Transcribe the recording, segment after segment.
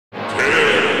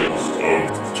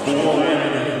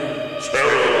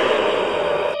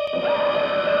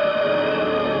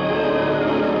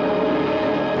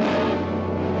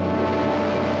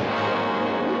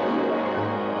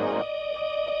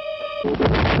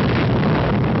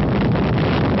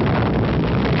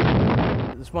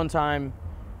this one time,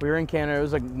 we were in Canada, it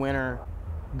was like winter.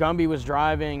 Gumby was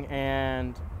driving,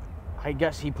 and I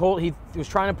guess he was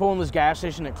trying to pull in this gas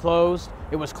station. It closed.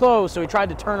 It was closed, so he tried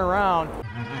to turn around.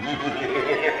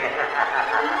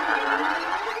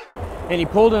 And he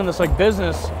pulled in this like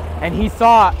business, and he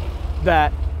thought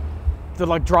that the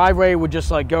like driveway would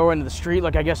just like go into the street.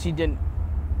 Like I guess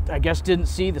didn't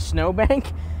see the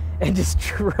snowbank, and just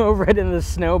drove right into the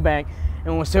snowbank.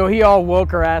 And so he all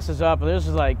woke our asses up. This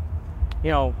was like,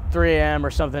 you know, 3 a.m.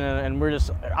 or something, and we're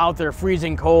just out there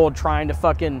freezing cold trying to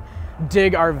fucking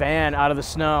dig our van out of the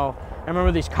snow. I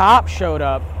remember these cops showed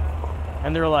up,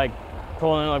 and they were like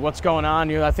pulling in, like, what's going on?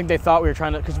 You know, I think they thought we were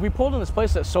trying to, because we pulled in this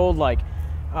place that sold like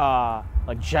not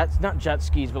jet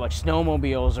skis, but like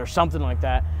snowmobiles or something like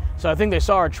that. So I think they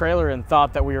saw our trailer and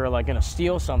thought that we were like gonna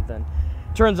steal something.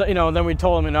 Turns out, you know, then we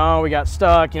told them, no, we got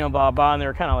stuck, you know, blah blah, and they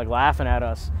were kind of like laughing at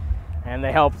us, and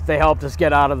they helped us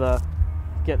get out of the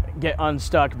get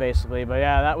unstuck basically. But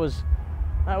yeah, that was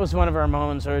one of our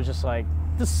moments where it was just like,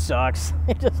 this sucks.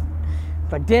 It just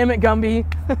like, damn it, Gumby.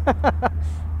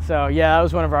 So yeah, that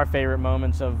was one of our favorite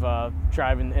moments of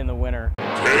driving in the winter.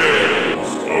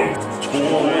 Tales of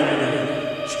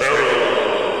Toy Terror.